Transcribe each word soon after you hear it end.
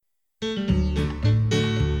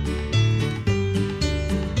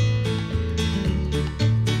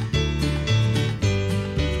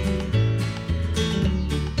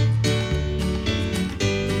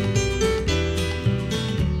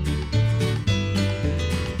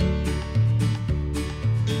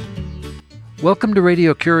Welcome to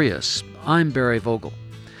Radio Curious. I'm Barry Vogel.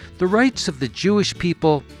 The rights of the Jewish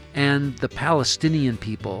people and the Palestinian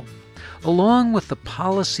people, along with the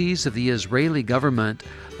policies of the Israeli government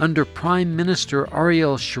under Prime Minister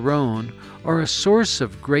Ariel Sharon, are a source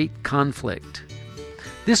of great conflict.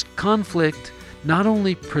 This conflict not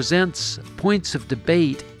only presents points of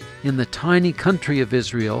debate in the tiny country of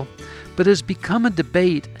Israel, but has become a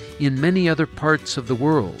debate in many other parts of the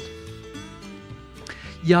world.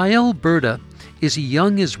 Yael Berda is a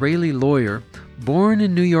young Israeli lawyer born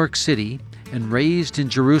in New York City and raised in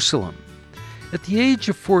Jerusalem. At the age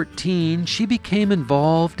of 14, she became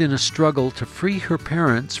involved in a struggle to free her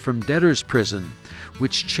parents from debtor's prison,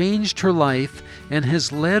 which changed her life and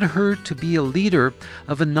has led her to be a leader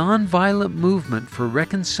of a nonviolent movement for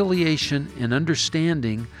reconciliation and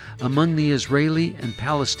understanding among the Israeli and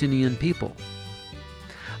Palestinian people.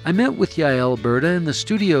 I met with Yael Berda in the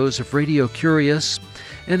studios of Radio Curious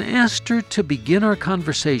and asked her to begin our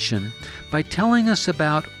conversation by telling us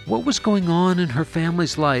about what was going on in her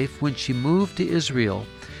family's life when she moved to Israel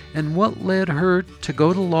and what led her to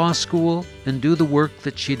go to law school and do the work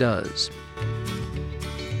that she does.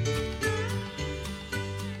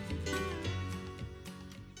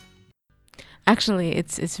 Actually,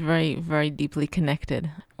 it's very, very deeply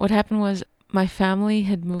connected. What happened was my family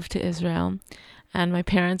had moved to Israel, and my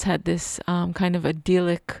parents had this kind of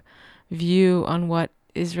idyllic view on what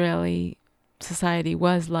Israeli society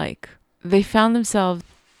was like. They found themselves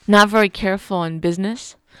not very careful in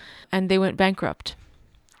business, and they went bankrupt.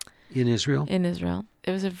 In Israel? In Israel.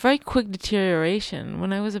 It was a very quick deterioration.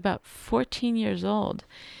 When I was about 14 years old,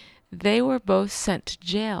 they were both sent to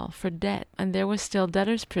jail for debt, and there was still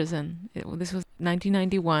debtor's prison. This was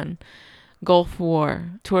 1991, Gulf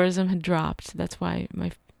War. Tourism had dropped. That's why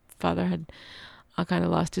my father had kind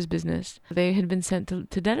of lost his business. They had been sent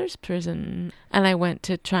to debtor's prison, and I went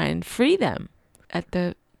to try and free them. At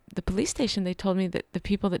the police station, they told me that the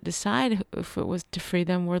people that decide if it was to free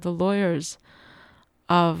them were the lawyers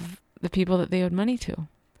of the people that they owed money to.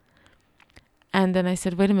 And then I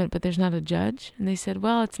said, wait a minute, but there's not a judge? And they said,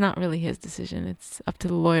 well, it's not really his decision. It's up to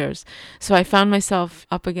the lawyers. So I found myself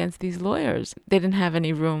up against these lawyers. They didn't have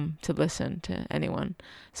any room to listen to anyone,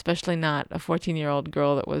 especially not a 14-year-old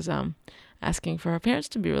girl that was asking for her parents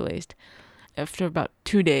to be released. After about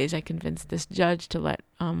 2 days, I convinced this judge to let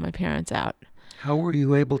my parents out. How were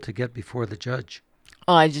you able to get before the judge?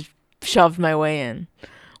 Oh, I just shoved my way in,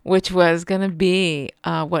 which was going to be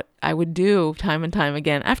what I would do time and time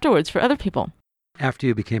again afterwards for other people. After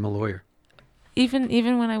you became a lawyer?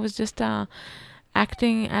 Even when I was just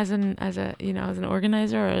acting as an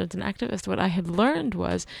organizer or as an activist, what I had learned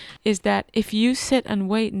is that if you sit and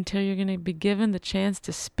wait until you're going to be given the chance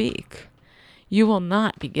to speak, you will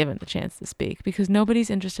not be given the chance to speak because nobody's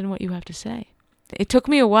interested in what you have to say. It took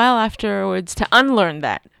me a while afterwards to unlearn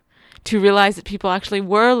that, to realize that people actually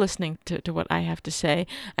were listening to what I have to say,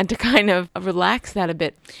 and to kind of relax that a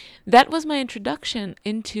bit. That was my introduction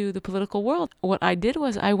into the political world. What I did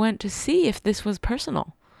was I went to see if this was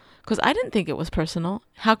personal, because I didn't think it was personal.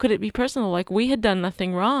 How could it be personal? Like, we had done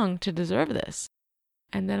nothing wrong to deserve this.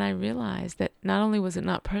 And then I realized that not only was it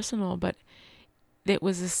not personal, but it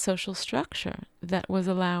was a social structure that was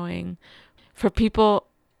allowing for people,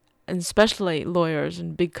 and especially lawyers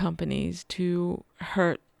and big companies, to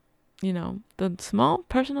hurt the small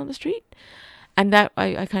person on the street. And that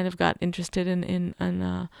I kind of got interested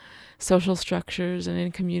in social structures and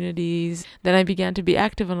in communities. Then I began to be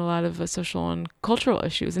active on a lot of social and cultural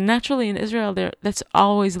issues. And naturally in Israel, that's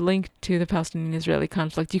always linked to the Palestinian-Israeli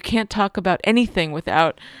conflict. You can't talk about anything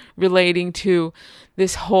without relating to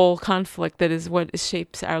this whole conflict that is what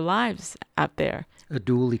shapes our lives out there. A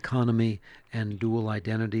dual economy and dual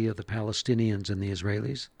identity of the Palestinians and the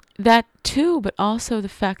Israelis? That too, but also the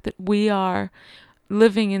fact that we are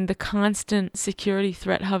living in the constant security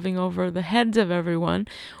threat hovering over the heads of everyone,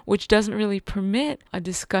 which doesn't really permit a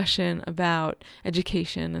discussion about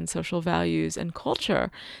education and social values and culture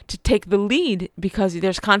to take the lead, because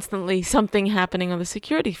there's constantly something happening on the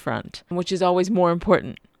security front, which is always more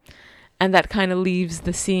important. And that kind of leaves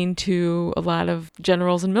the scene to a lot of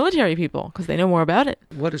generals and military people because they know more about it.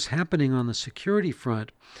 What is happening on the security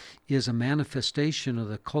front is a manifestation of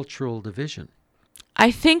the cultural division. I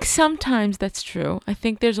think sometimes that's true. I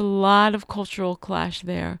think there's a lot of cultural clash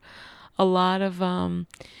there. A lot of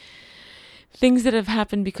things that have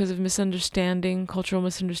happened because of misunderstanding, cultural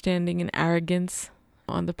misunderstanding and arrogance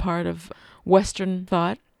on the part of Western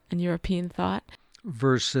thought and European thought.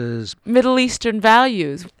 Versus Middle Eastern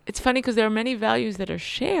values. It's funny because there are many values that are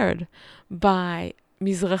shared by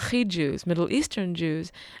Mizrahi Jews, Middle Eastern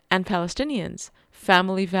Jews, and Palestinians.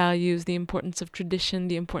 Family values, the importance of tradition,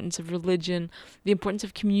 the importance of religion, the importance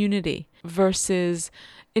of community versus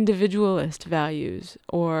individualist values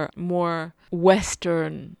or more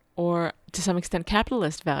Western or to some extent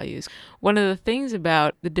capitalist values. One of the things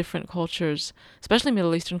about the different cultures, especially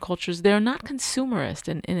Middle Eastern cultures, they're not consumerist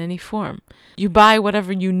in any form. You buy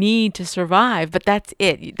whatever you need to survive, but that's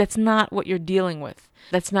it. That's not what you're dealing with.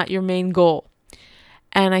 That's not your main goal.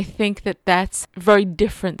 And I think that that's very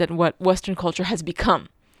different than what Western culture has become.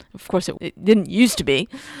 Of course, it didn't used to be,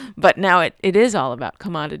 but now it is all about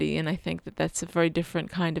commodity, and I think that that's a very different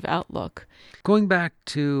kind of outlook. Going back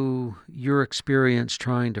to your experience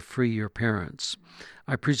trying to free your parents,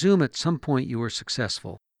 I presume at some point you were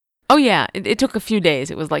successful. Oh yeah, it took a few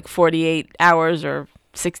days. It was like 48 hours or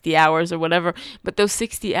 60 hours or whatever, but those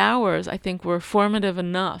 60 hours I think were formative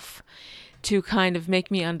enough to kind of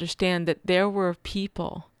make me understand that there were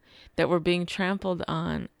people that were being trampled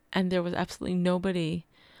on, and there was absolutely nobody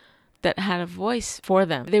that had a voice for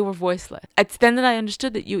them. They were voiceless. It's then that I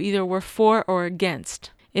understood that you either were for or against,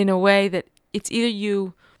 in a way that it's either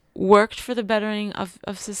you worked for the bettering of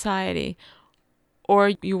society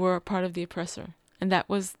or you were a part of the oppressor. And that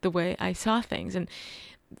was the way I saw things. And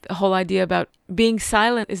the whole idea about being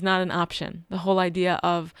silent is not an option. The whole idea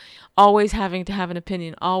of always having to have an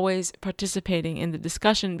opinion, always participating in the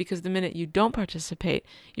discussion, because the minute you don't participate,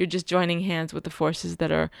 you're just joining hands with the forces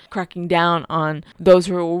that are cracking down on those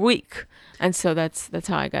who are weak. And so that's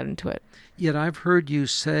how I got into it. Yet I've heard you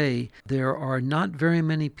say there are not very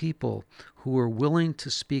many people who are willing to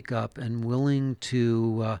speak up and willing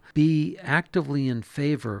to be actively in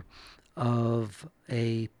favor of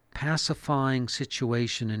a pacifying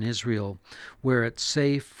situation in Israel where it's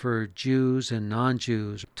safe for Jews and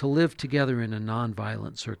non-Jews to live together in a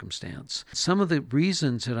nonviolent circumstance. Some of the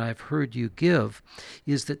reasons that I've heard you give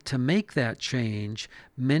is that to make that change,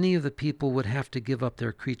 many of the people would have to give up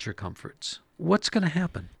their creature comforts. What's going to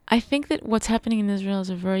happen? I think that what's happening in Israel is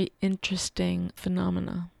a very interesting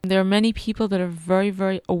phenomena. There are many people that are very,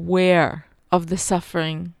 very aware of the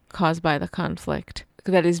suffering caused by the conflict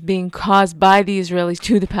that is being caused by the Israelis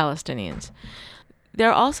to the Palestinians.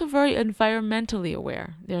 They're also very environmentally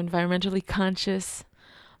aware. They're environmentally conscious,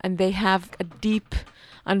 and they have a deep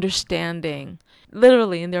understanding,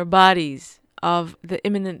 literally in their bodies, of the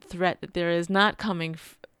imminent threat that there is not coming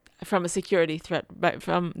from a security threat, but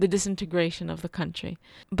from the disintegration of the country.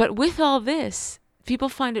 But with all this, people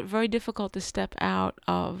find it very difficult to step out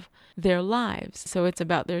of their lives. So it's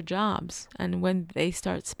about their jobs. And when they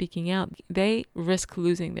start speaking out, they risk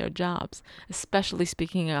losing their jobs, especially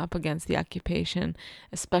speaking up against the occupation,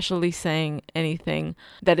 especially saying anything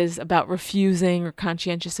that is about refusing or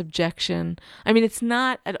conscientious objection. I mean, it's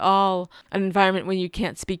not at all an environment when you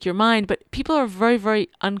can't speak your mind, but people are very, very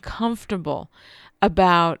uncomfortable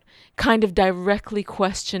about kind of directly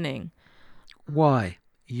questioning. Why?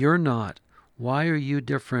 You're not. Why are you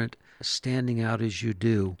different standing out as you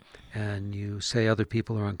do, and you say other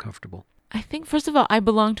people are uncomfortable? I think, first of all, I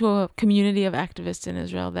belong to a community of activists in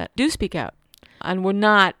Israel that do speak out. And we're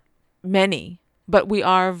not many, but we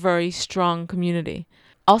are a very strong community.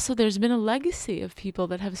 Also, there's been a legacy of people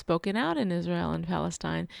that have spoken out in Israel and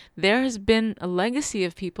Palestine. There has been a legacy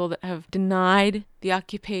of people that have denied the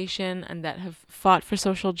occupation and that have fought for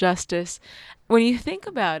social justice. When you think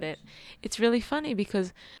about it, it's really funny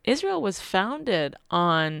because Israel was founded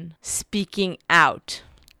on speaking out,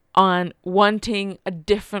 on wanting a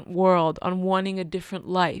different world, on wanting a different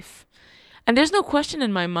life. And there's no question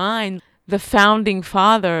in my mind the founding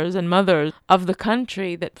fathers and mothers of the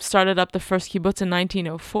country that started up the first kibbutz in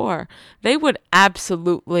 1904, they would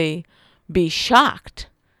absolutely be shocked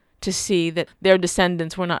to see that their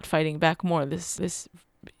descendants were not fighting back more. This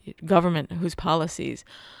government whose policies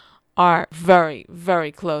are very,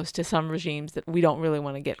 very close to some regimes that we don't really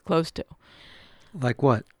want to get close to. Like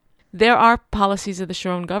what? There are policies of the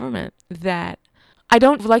Sharon government that I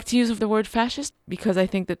don't like to use the word fascist because I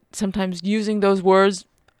think that sometimes using those words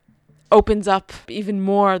opens up even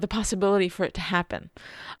more the possibility for it to happen.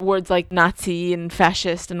 Words like Nazi and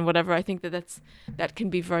fascist and whatever, I think that can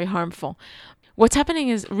be very harmful. What's happening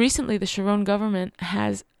is recently the Sharon government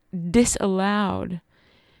has disallowed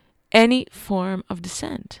any form of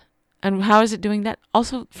dissent. And how is it doing that?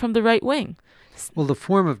 Also from the right wing. Well, the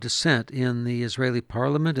form of dissent in the Israeli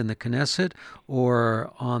parliament, in the Knesset,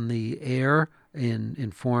 or on the air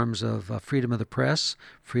in forms of freedom of the press,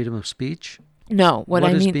 freedom of speech? No, what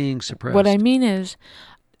I mean is being suppressed? What I mean is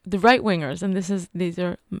the right wingers, and these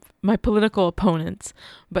are my political opponents,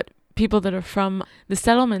 but people that are from the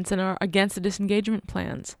settlements and are against the disengagement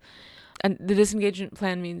plans. And the disengagement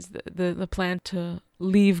plan means the plan to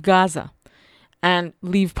leave Gaza and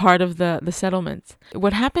leave part of the settlements.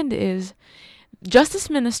 What happened is Justice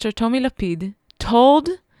Minister Tomi Lapid told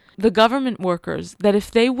the government workers that if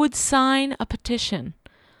they would sign a petition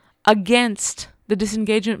against the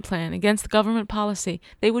disengagement plan, against the government policy,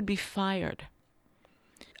 they would be fired.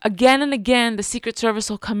 Again and again, the Secret Service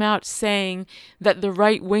will come out saying that the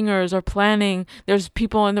right-wingers are planning, there's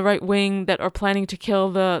people in the right wing that are planning to kill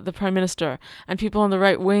the prime minister, and people in the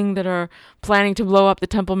right wing that are planning to blow up the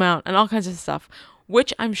Temple Mount, and all kinds of stuff,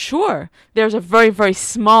 which I'm sure there's a very, very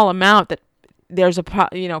small amount that there's a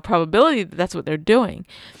probability that that's what they're doing.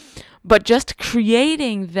 But just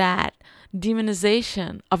creating that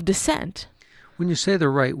demonization of dissent. When you say the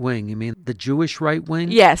right wing, you mean the Jewish right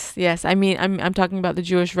wing? Yes. I mean, I'm talking about the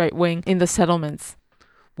Jewish right wing in the settlements.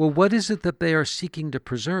 Well, what is it that they are seeking to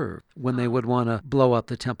preserve when they would want to blow up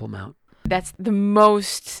the Temple Mount? That's the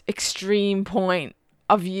most extreme point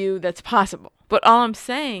of view that's possible. But all I'm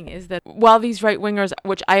saying is that while these right-wingers,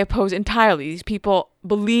 which I oppose entirely, these people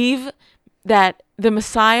believe that the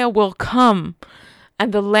Messiah will come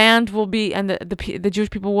and the land will be, and the Jewish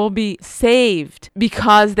people will be saved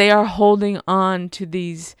because they are holding on to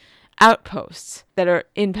these outposts that are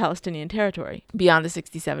in Palestinian territory beyond the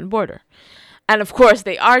 67 border. And of course,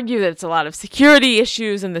 they argue that it's a lot of security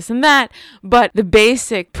issues and this and that, but the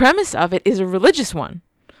basic premise of it is a religious one,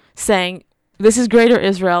 saying, this is Greater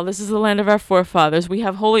Israel, this is the land of our forefathers, we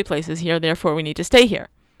have holy places here, therefore we need to stay here.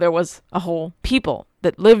 There was a whole people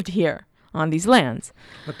that lived here on these lands.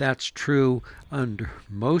 But that's true under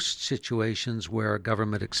most situations where a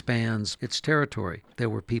government expands its territory. There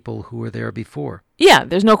were people who were there before. Yeah,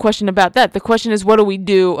 there's no question about that. The question is, what do we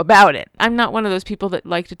do about it? I'm not one of those people that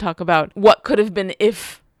like to talk about what could have been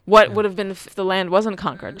if, what would have been if the land wasn't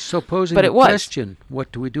conquered. So posing the question,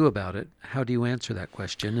 what do we do about it? How do you answer that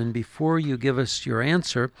question? And before you give us your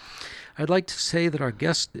answer, I'd like to say that our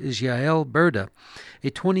guest is Yael Berda,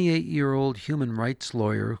 a 28-year-old human rights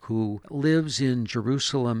lawyer who lives in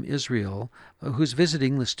Jerusalem, Israel, who's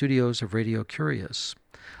visiting the studios of Radio Curious.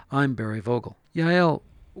 I'm Barry Vogel. Yael,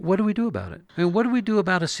 what do we do about it? I mean, what do we do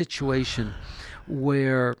about a situation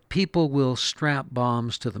where people will strap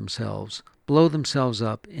bombs to themselves, blow themselves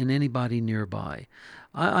up in anybody nearby?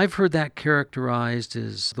 I've heard that characterized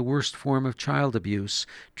as the worst form of child abuse,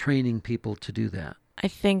 training people to do that. I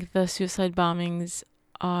think the suicide bombings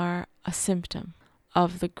are a symptom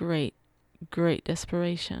of the great, great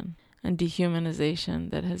desperation and dehumanization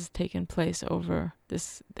that has taken place over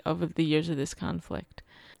the years of this conflict.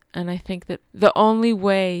 And I think that the only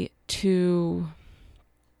way to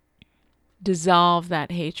dissolve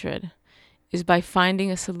that hatred is by finding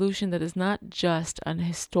a solution that is not just an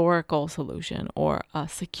historical solution or a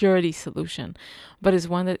security solution, but is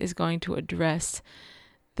one that is going to address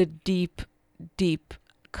the deep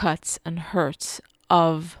cuts and hurts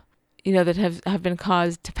of, that have been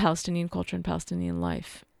caused to Palestinian culture and Palestinian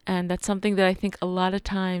life. And that's something that I think a lot of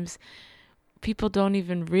times people don't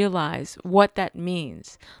even realize what that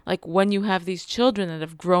means. Like when you have these children that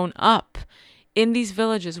have grown up in these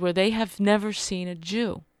villages where they have never seen a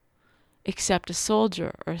Jew except a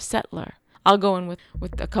soldier or a settler. I'll go in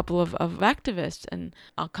with a couple of activists, and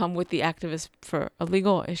I'll come with the activists for a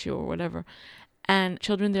legal issue or whatever. And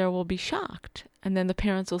children there will be shocked. And then the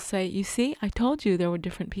parents will say, you see, I told you there were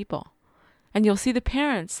different people. And you'll see the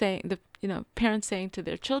parents saying, parents saying to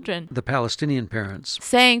their children. The Palestinian parents.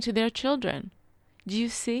 Saying to their children, do you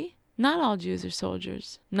see? Not all Jews are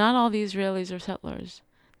soldiers. Not all the Israelis are settlers.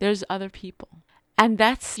 There's other people. And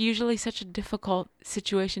that's usually such a difficult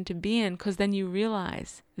situation to be in, because then you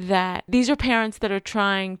realize that these are parents that are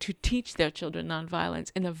trying to teach their children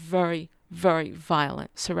nonviolence in a very, very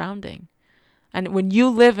violent surrounding. And when you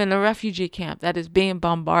live in a refugee camp that is being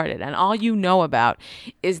bombarded and all you know about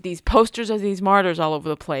is these posters of these martyrs all over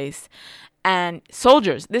the place and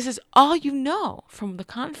soldiers, this is all you know from the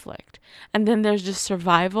conflict. And then there's just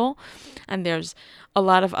survival, and there's a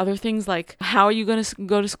lot of other things like, how are you going to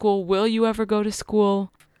go to school? Will you ever go to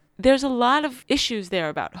school? There's a lot of issues there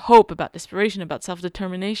about hope, about desperation, about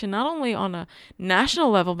self-determination, not only on a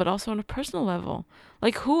national level, but also on a personal level.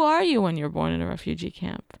 Like, who are you when you're born in a refugee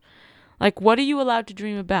camp? Like, what are you allowed to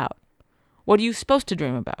dream about? What are you supposed to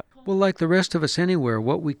dream about? Well, like the rest of us anywhere,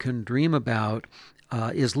 what we can dream about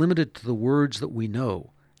is limited to the words that we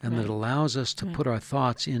know, and that allows us to put our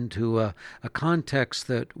thoughts into a context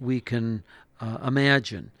that we can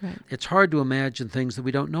imagine. Right. It's hard to imagine things that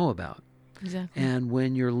we don't know about. Exactly. And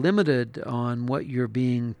when you're limited on what you're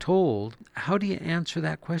being told, how do you answer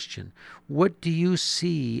that question? What do you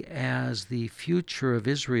see as the future of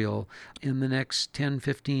Israel in the next 10,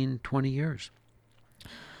 15, 20 years?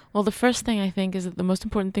 Well, the first thing I think is that the most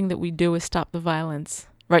important thing that we do is stop the violence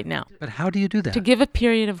right now. But how do you do that? To give a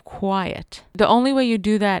period of quiet. The only way you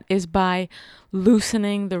do that is by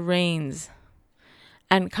loosening the reins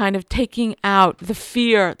and kind of taking out the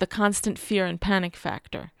fear, the constant fear and panic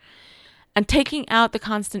factor. And taking out the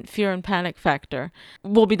constant fear and panic factor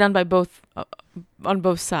will be done by both, on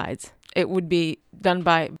both sides. It would be done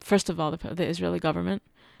by, first of all, the Israeli government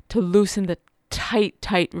to loosen the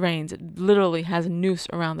tight reins. It literally has a noose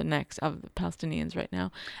around the necks of the Palestinians right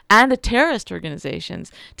now, and the terrorist organizations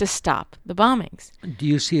to stop the bombings. Do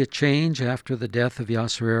you see a change after the death of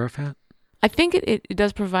Yasser Arafat? I think it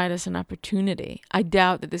does provide us an opportunity. I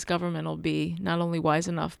doubt that this government will be not only wise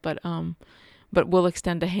enough, but will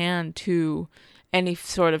extend a hand to any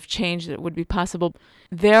sort of change that would be possible.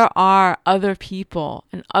 There are other people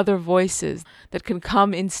and other voices that can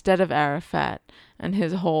come instead of Arafat and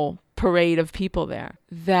his whole parade of people there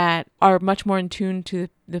that are much more in tune to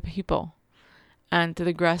the people and to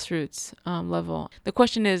the grassroots level. The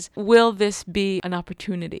question is, will this be an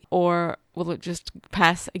opportunity, or will it just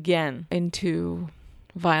pass again into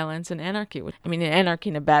violence and anarchy? I mean, anarchy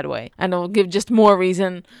in a bad way. And it will give just more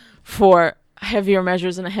reason for heavier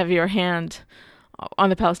measures and a heavier hand on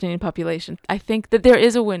the Palestinian population. I think that there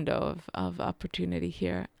is a window of opportunity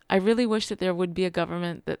here. I really wish that there would be a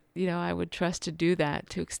government that, I would trust to do that,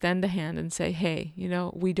 to extend a hand and say, hey,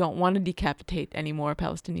 we don't want to decapitate any more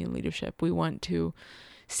Palestinian leadership. We want to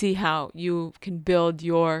see how you can build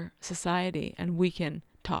your society and we can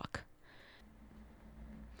talk.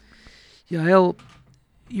 Yael,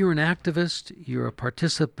 you're an activist, you're a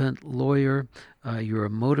participant lawyer, you're a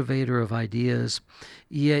motivator of ideas,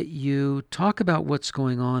 yet you talk about what's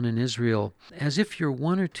going on in Israel as if you're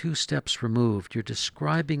one or two steps removed. You're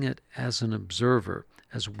describing it as an observer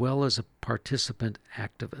as well as a participant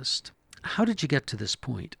activist. How did you get to this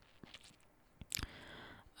point?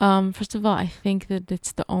 First of all, I think that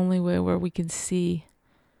it's the only way where we can see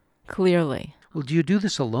clearly. Well, do you do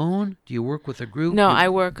this alone? Do you work with a group? No, I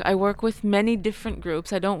work with many different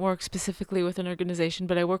groups. I don't work specifically with an organization,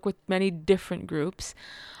 but I work with many different groups.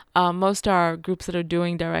 Most are groups that are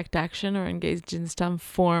doing direct action or engaged in some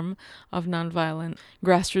form of nonviolent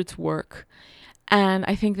grassroots work. And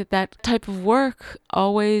I think that type of work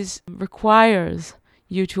always requires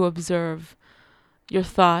you to observe your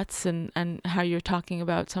thoughts and how you're talking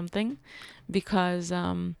about something, because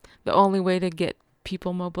the only way to get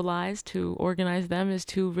people mobilized, to organize them, is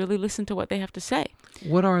to really listen to what they have to say.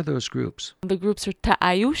 What are those groups? The groups are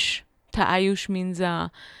Ta'ayush. Ta'ayush means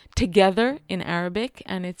together in Arabic,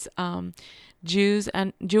 and it's Jewish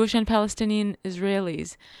and Palestinian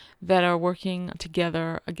Israelis that are working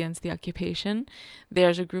together against the occupation.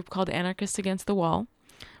 There's a group called Anarchists Against the Wall,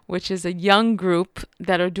 which is a young group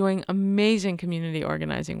that are doing amazing community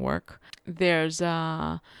organizing work. There's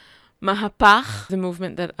Mahapach, the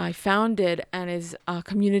movement that I founded, and is a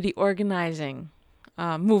community organizing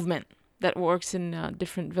movement that works in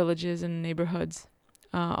different villages and neighborhoods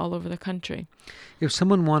all over the country. If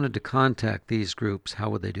someone wanted to contact these groups, how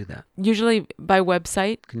would they do that? Usually by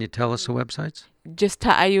website. Can you tell us the websites? Just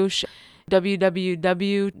Ta'ayush,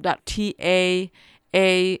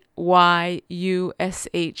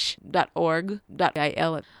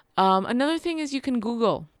 www.taayush.org.il. Another thing is you can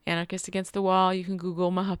Google Anarchists Against the Wall. You can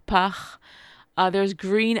Google Mahapach. There's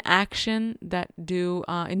Green Action that do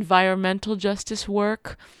environmental justice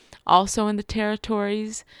work, also in the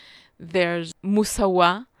territories. There's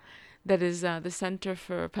Musawa, that is the Center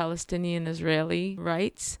for Palestinian-Israeli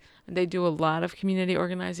Rights. They do a lot of community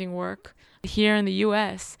organizing work. Here in the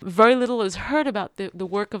U.S., very little is heard about the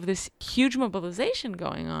work of this huge mobilization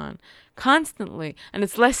going on constantly. And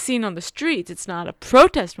it's less seen on the streets. It's not a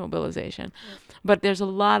protest mobilization. But there's a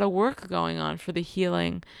lot of work going on for the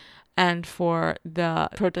healing and for the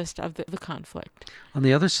protest of the conflict. On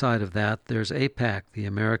the other side of that, there's AIPAC, the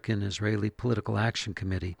American Israeli Political Action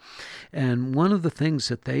Committee. And one of the things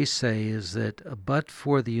that they say is that but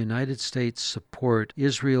for the United States support,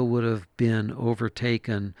 Israel would have been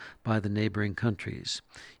overtaken by the neighboring countries.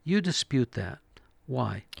 You dispute that.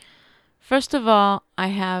 Why? First of all, I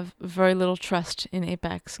have very little trust in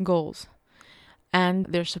AIPAC's goals and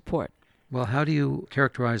their support. Well, how do you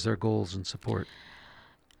characterize their goals and support?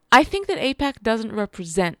 I think that AIPAC doesn't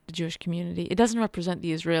represent the Jewish community. It doesn't represent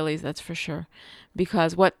the Israelis, that's for sure.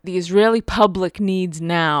 Because what the Israeli public needs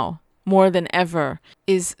now, more than ever,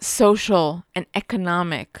 is social and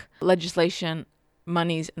economic legislation,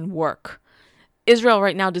 monies, and work. Israel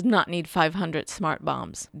right now does not need 500 smart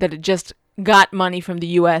bombs that it just got money from the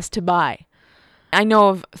U.S. to buy. I know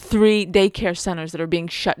of 3 daycare centers that are being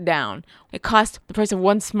shut down. It costs the price of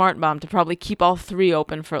one smart bomb to probably keep all 3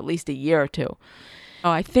 open for at least a year or 2.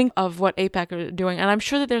 I think of what AIPAC are doing, and I'm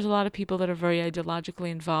sure that there's a lot of people that are very ideologically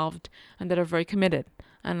involved and that are very committed,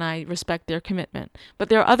 and I respect their commitment. But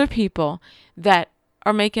there are other people that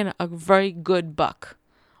are making a very good buck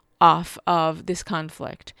off of this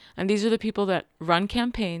conflict. And these are the people that run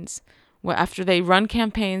campaigns. Well, after they run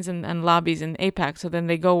campaigns and lobbies in AIPAC, so then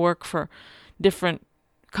they go work for different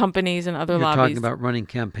companies and other You're lobbies. talking about running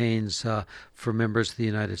campaigns for members of the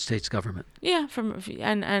United States government. Yeah,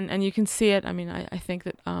 and you can see it. I mean, I think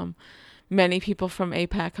that many people from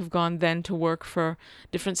AIPAC have gone then to work for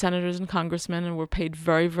different senators and congressmen and were paid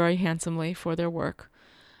very, very handsomely for their work.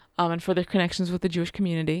 And for their connections with the Jewish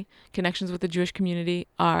community. Connections with the Jewish community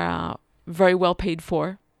are very well paid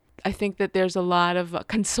for. I think that there's a lot of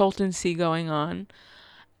consultancy going on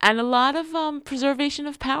and a lot of preservation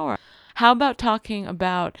of power. How about talking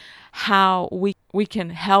about how we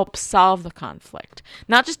can help solve the conflict?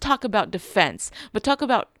 Not just talk about defense, but talk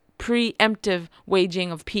about preemptive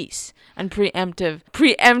waging of peace and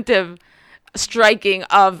preemptive striking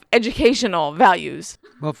of educational values.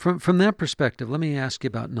 Well, from that perspective, let me ask you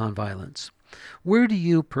about nonviolence. Where do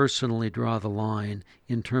you personally draw the line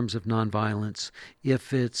in terms of nonviolence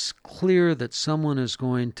if it's clear that someone is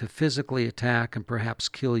going to physically attack and perhaps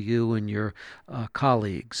kill you and your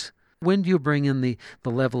colleagues? When do you bring in the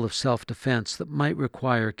level of self-defense that might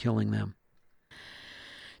require killing them?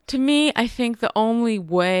 To me, I think the only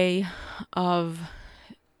way of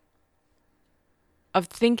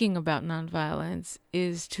thinking about nonviolence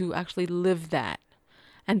is to actually live that.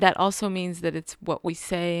 And that also means that it's what we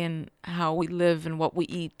say and how we live and what we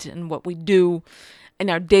eat and what we do in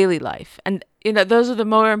our daily life. And those are the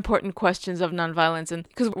more important questions of nonviolence, and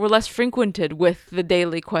because we're less frequented with the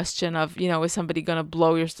daily question of, is somebody going to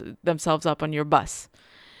blow themselves up on your bus?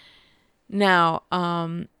 Now,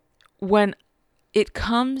 when it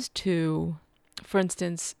comes to, for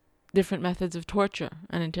instance, different methods of torture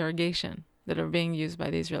and interrogation that are being used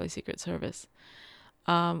by the Israeli Secret Service,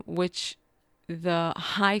 which the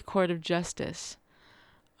High Court of Justice,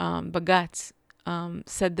 Bagatz,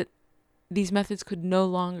 said that these methods could no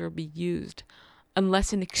longer be used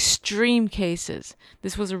unless in extreme cases.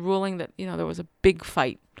 This was a ruling that, there was a big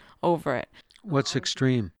fight over it. What's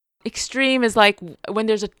extreme? Extreme is like when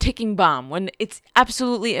there's a ticking bomb, when it's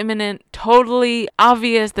absolutely imminent, totally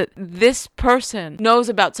obvious that this person knows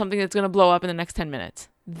about something that's going to blow up in the next 10 minutes.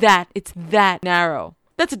 It's that narrow.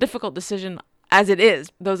 That's a difficult decision as it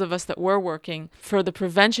is. Those of us that were working for the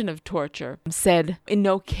prevention of torture said, in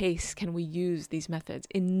no case can we use these methods.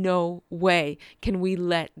 In no way can we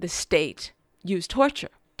let the state use torture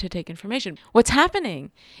to take information. What's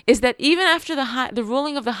happening is that even after the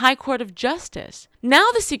ruling of the High Court of Justice, now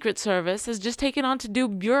the Secret Service has just taken on to do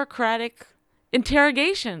bureaucratic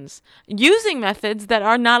interrogations using methods that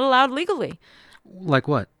are not allowed legally. Like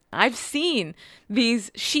what? I've seen these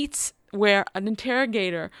sheets where an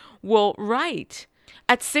interrogator will write,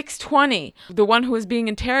 at 6:20, the one who was being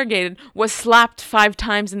interrogated was slapped 5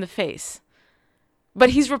 times in the face. But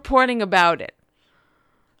he's reporting about it.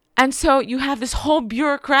 And so you have this whole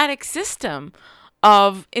bureaucratic system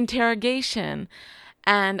of interrogation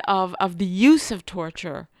and of the use of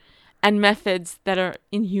torture and methods that are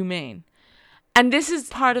inhumane. And this is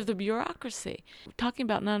part of the bureaucracy. Talking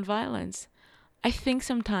about nonviolence, I think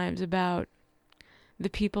sometimes about the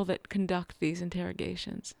people that conduct these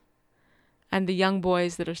interrogations and the young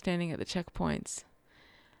boys that are standing at the checkpoints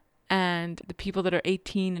and the people that are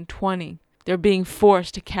 18 and 20. They're being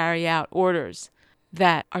forced to carry out orders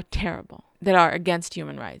that are terrible, that are against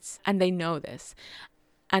human rights. And they know this.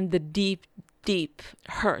 And the deep, deep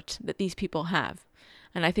hurt that these people have.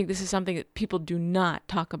 And I think this is something that people do not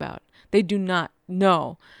talk about. They do not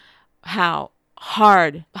know how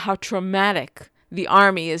hard, how traumatic the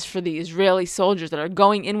army is for the Israeli soldiers that are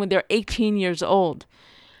going in when they're 18 years old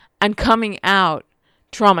and coming out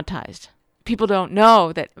traumatized. People don't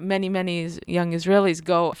know that many, many young Israelis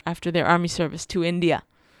go after their army service to India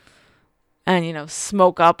and,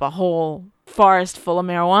 smoke up a whole forest full of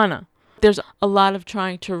marijuana. There's a lot of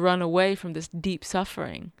trying to run away from this deep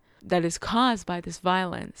suffering that is caused by this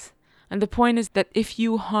violence. And the point is that if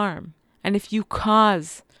you harm and if you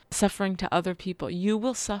cause suffering to other people, you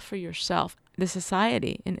will suffer yourself. The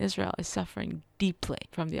society in Israel is suffering deeply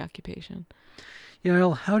from the occupation.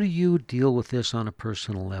 Yael, how do you deal with this on a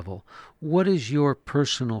personal level? What is your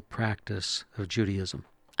personal practice of Judaism?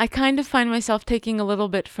 I kind of find myself taking a little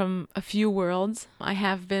bit from a few worlds. I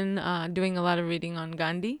have been doing a lot of reading on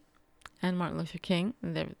Gandhi and Martin Luther King.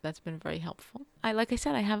 That's been very helpful. Like I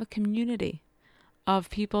said, I have a community of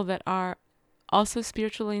people that are also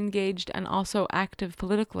spiritually engaged and also active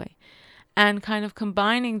politically. and kind of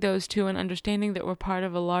combining those two and understanding that we're part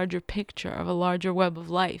of a larger picture, of a larger web of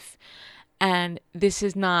life. And this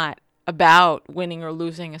is not about winning or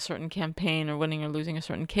losing a certain campaign or winning or losing a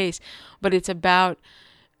certain case, but it's about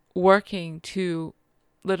working to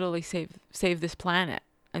literally save this planet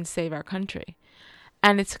and save our country.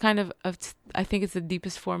 And it's kind of, I think it's the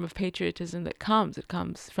deepest form of patriotism that comes. It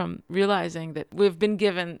comes from realizing that we've been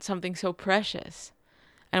given something so precious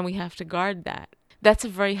and we have to guard that. That's a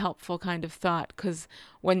very helpful kind of thought, because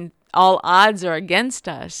when all odds are against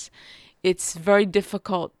us, it's very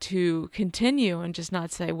difficult to continue and just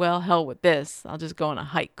not say, well, hell with this, I'll just go on a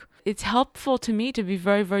hike. It's helpful to me to be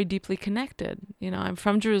very, very deeply connected. I'm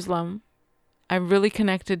from Jerusalem. I'm really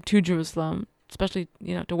connected to Jerusalem, especially,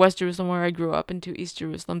 to West Jerusalem where I grew up, and to East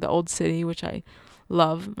Jerusalem, the old city, which I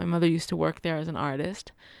love. My mother used to work there as an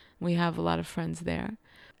artist. We have a lot of friends there.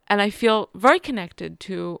 And I feel very connected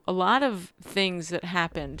to a lot of things that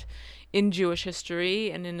happened in Jewish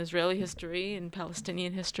history and in Israeli history and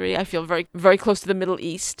Palestinian history. I feel very, very close to the Middle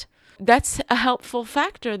East. That's a helpful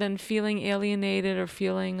factor than feeling alienated or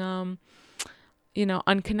feeling,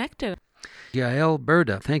 unconnected. Yael,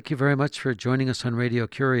 Berda, thank you very much for joining us on Radio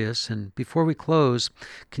Curious. And before we close,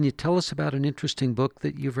 can you tell us about an interesting book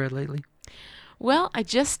that you've read lately? Well, I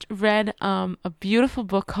just read a beautiful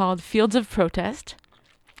book called Fields of Protest,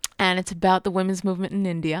 and it's about the women's movement in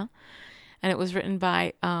India. And it was written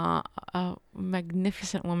by a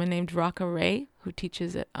magnificent woman named Raka Ray, who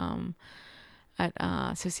teaches at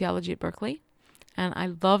sociology at Berkeley. And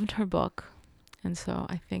I loved her book. And so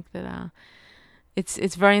I think that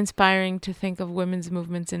it's very inspiring to think of women's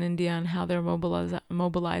movements in India and how they're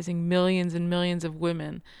mobilizing millions and millions of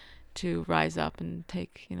women to rise up and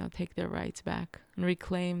take their rights back and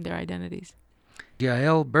reclaim their identities.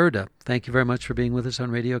 Yael, Berda, thank you very much for being with us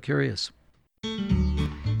on Radio Curious.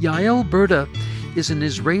 Yael Berda is an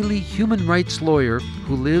Israeli human rights lawyer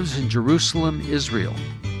who lives in Jerusalem, Israel.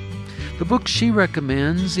 The book she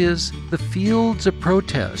recommends is The Fields of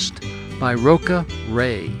Protest by Raka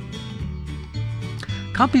Ray.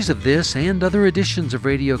 Copies of this and other editions of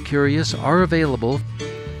Radio Curious are available.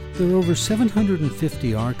 There are over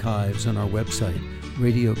 750 archives on our website,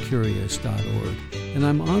 radiocurious.org, and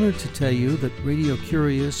I'm honored to tell you that Radio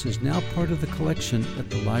Curious is now part of the collection at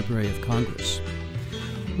the Library of Congress.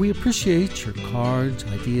 We appreciate your cards,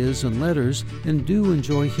 ideas, and letters, and do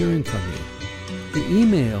enjoy hearing from you. The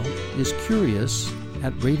email is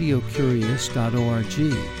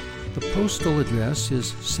curious@radiocurious.org. The postal address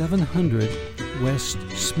is 700 West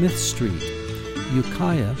Smith Street,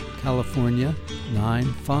 Ukiah, California,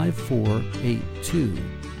 95482.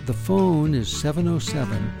 The phone is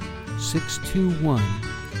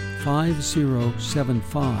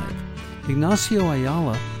 707-621-5075. Ignacio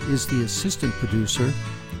Ayala is the assistant producer.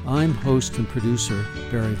 I'm host and producer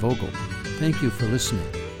Barry Vogel. Thank you for listening.